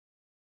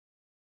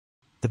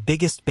the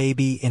biggest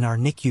baby in our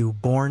NICU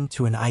born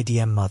to an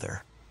IDM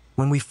mother.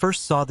 When we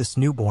first saw this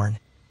newborn,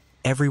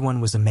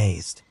 everyone was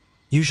amazed.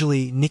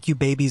 Usually, NICU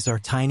babies are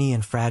tiny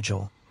and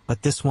fragile,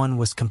 but this one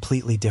was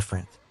completely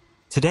different.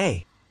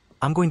 Today,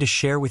 I'm going to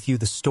share with you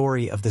the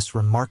story of this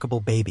remarkable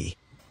baby,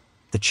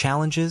 the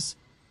challenges,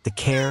 the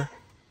care,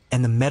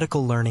 and the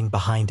medical learning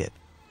behind it.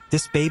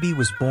 This baby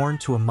was born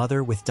to a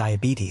mother with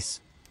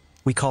diabetes.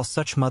 We call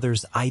such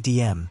mothers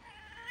IDM,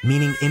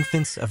 meaning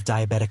infants of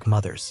diabetic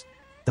mothers.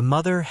 The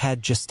mother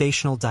had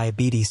gestational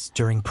diabetes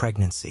during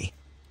pregnancy.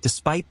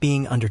 Despite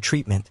being under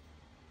treatment,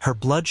 her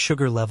blood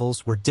sugar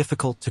levels were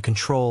difficult to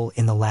control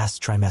in the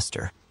last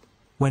trimester.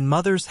 When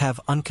mothers have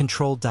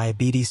uncontrolled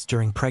diabetes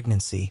during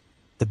pregnancy,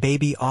 the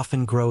baby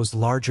often grows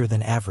larger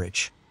than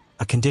average,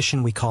 a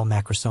condition we call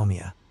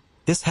macrosomia.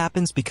 This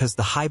happens because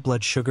the high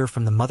blood sugar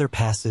from the mother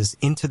passes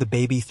into the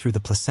baby through the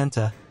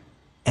placenta,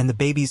 and the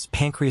baby's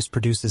pancreas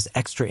produces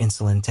extra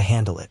insulin to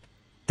handle it.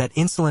 That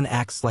insulin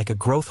acts like a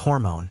growth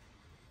hormone,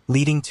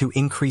 leading to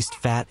increased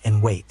fat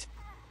and weight.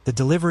 The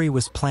delivery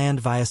was planned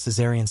via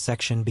cesarean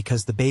section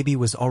because the baby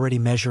was already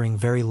measuring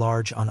very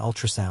large on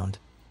ultrasound,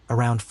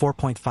 around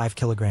 4.5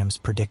 kilograms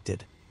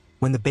predicted.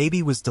 When the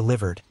baby was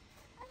delivered,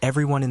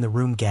 everyone in the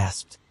room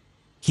gasped.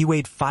 He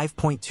weighed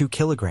 5.2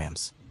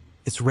 kilograms.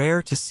 It's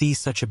rare to see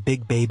such a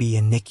big baby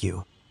in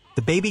NICU.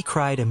 The baby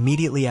cried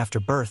immediately after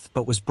birth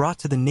but was brought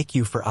to the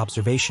NICU for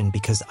observation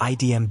because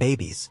IDM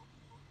babies,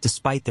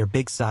 despite their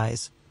big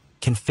size,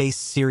 can face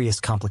serious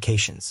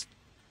complications.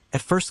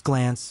 At first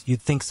glance,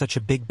 you'd think such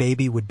a big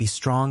baby would be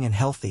strong and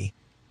healthy,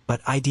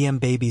 but IDM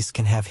babies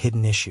can have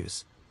hidden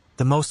issues.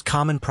 The most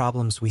common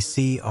problems we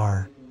see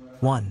are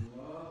 1.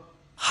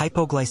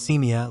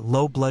 Hypoglycemia,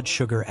 low blood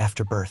sugar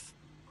after birth.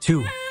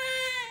 2.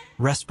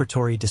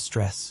 Respiratory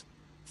distress.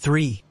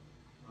 3.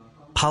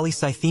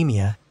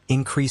 Polycythemia,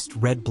 increased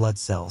red blood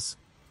cells.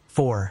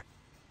 4.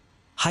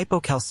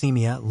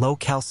 Hypocalcemia, low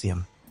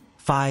calcium.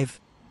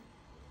 5.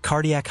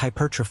 Cardiac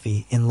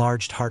hypertrophy,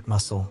 enlarged heart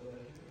muscle.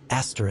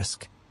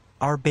 Asterisk.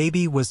 Our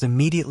baby was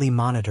immediately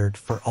monitored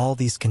for all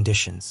these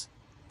conditions.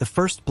 The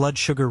first blood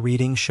sugar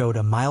reading showed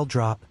a mild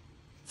drop,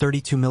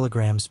 32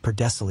 milligrams per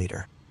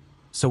deciliter.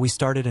 So we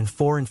started an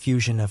 4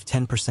 infusion of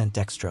 10%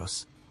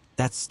 dextrose.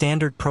 That's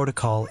standard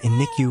protocol in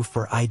NICU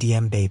for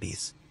IDM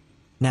babies.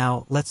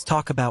 Now, let's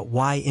talk about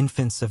why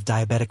infants of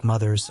diabetic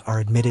mothers are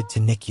admitted to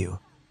NICU.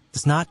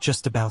 It's not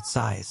just about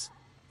size.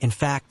 In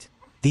fact,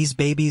 these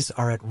babies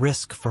are at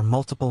risk for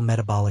multiple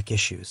metabolic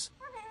issues.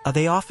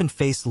 They often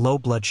face low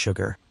blood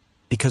sugar,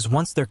 because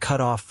once they're cut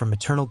off from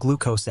maternal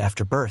glucose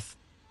after birth,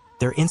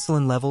 their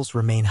insulin levels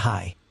remain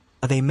high.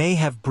 They may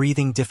have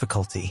breathing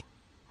difficulty,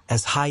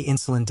 as high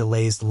insulin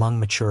delays lung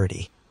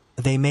maturity.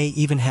 They may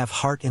even have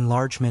heart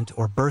enlargement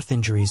or birth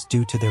injuries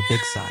due to their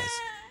big size.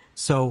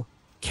 So,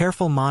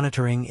 careful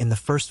monitoring in the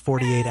first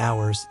 48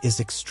 hours is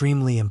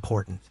extremely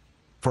important.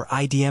 For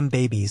IDM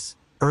babies,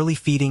 early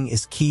feeding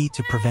is key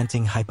to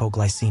preventing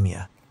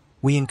hypoglycemia.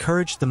 We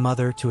encourage the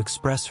mother to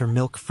express her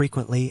milk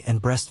frequently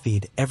and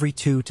breastfeed every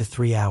 2 to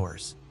 3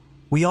 hours.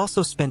 We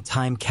also spent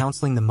time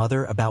counseling the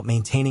mother about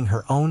maintaining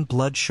her own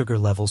blood sugar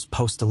levels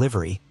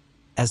post-delivery,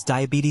 as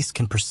diabetes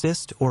can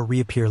persist or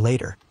reappear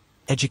later.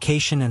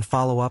 Education and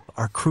follow-up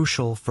are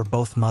crucial for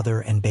both mother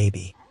and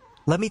baby.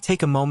 Let me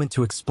take a moment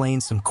to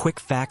explain some quick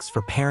facts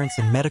for parents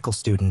and medical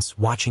students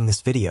watching this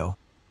video.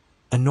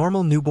 A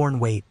normal newborn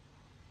weight,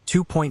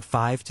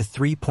 2.5 to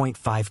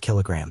 3.5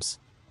 kilograms.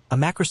 A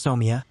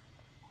macrosomia,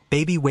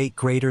 baby weight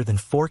greater than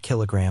 4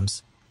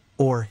 kilograms,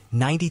 or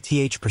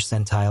 90th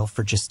percentile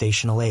for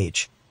gestational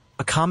age.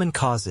 A common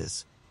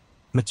causes: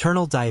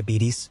 maternal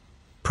diabetes,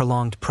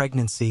 prolonged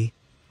pregnancy,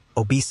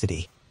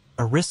 obesity.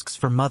 A risks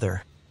for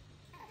mother: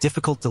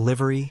 difficult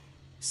delivery,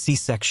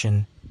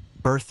 C-section,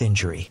 birth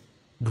injury.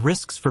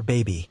 Risks for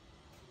baby: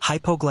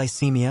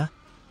 hypoglycemia,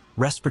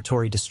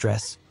 respiratory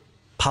distress,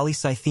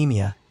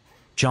 polycythemia,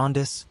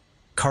 jaundice,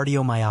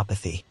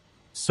 cardiomyopathy.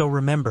 So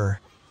remember,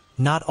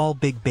 not all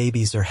big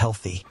babies are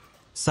healthy.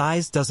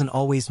 Size doesn't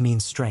always mean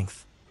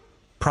strength.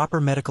 Proper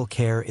medical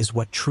care is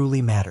what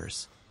truly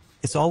matters.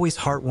 It's always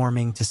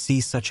heartwarming to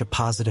see such a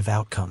positive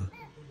outcome.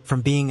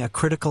 From being a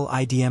critical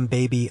IDM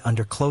baby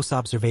under close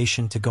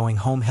observation to going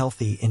home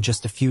healthy in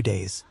just a few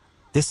days,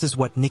 this is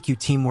what NICU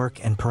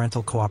teamwork and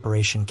parental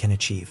cooperation can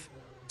achieve.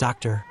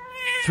 Doctor,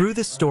 through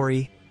this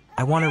story,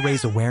 I want to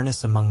raise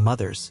awareness among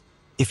mothers.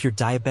 If you're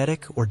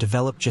diabetic or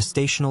develop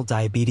gestational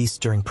diabetes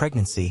during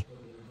pregnancy,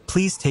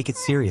 please take it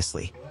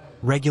seriously.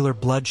 Regular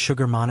blood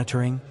sugar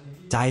monitoring,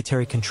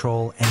 dietary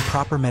control, and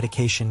proper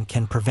medication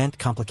can prevent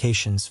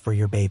complications for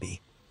your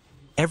baby.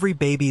 Every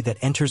baby that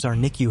enters our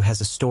NICU has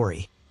a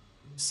story.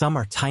 Some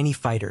are tiny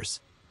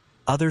fighters.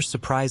 Others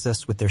surprise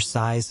us with their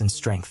size and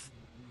strength.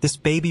 This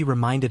baby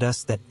reminded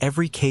us that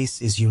every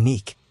case is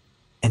unique,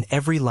 and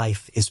every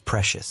life is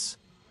precious.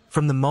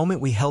 From the moment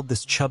we held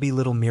this chubby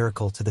little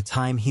miracle to the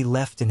time he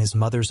left in his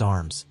mother's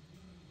arms,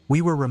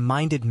 we were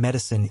reminded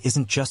medicine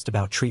isn't just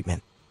about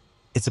treatment.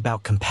 It's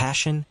about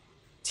compassion,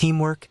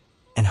 teamwork,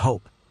 and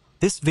hope.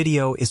 This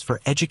video is for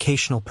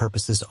educational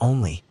purposes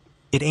only.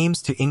 It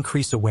aims to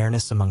increase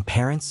awareness among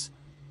parents,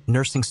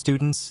 nursing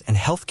students, and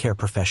healthcare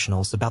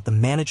professionals about the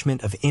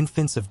management of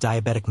infants of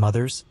diabetic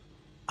mothers,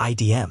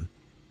 IDM.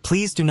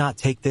 Please do not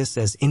take this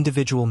as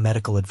individual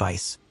medical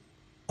advice.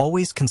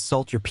 Always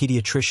consult your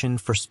pediatrician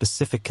for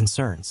specific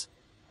concerns.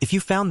 If you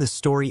found this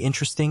story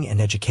interesting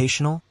and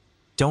educational,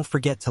 don't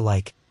forget to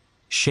like,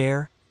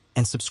 share,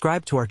 and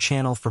subscribe to our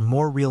channel for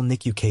more real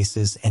NICU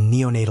cases and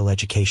neonatal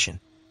education.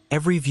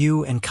 Every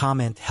view and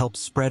comment helps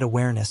spread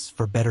awareness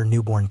for better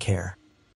newborn care.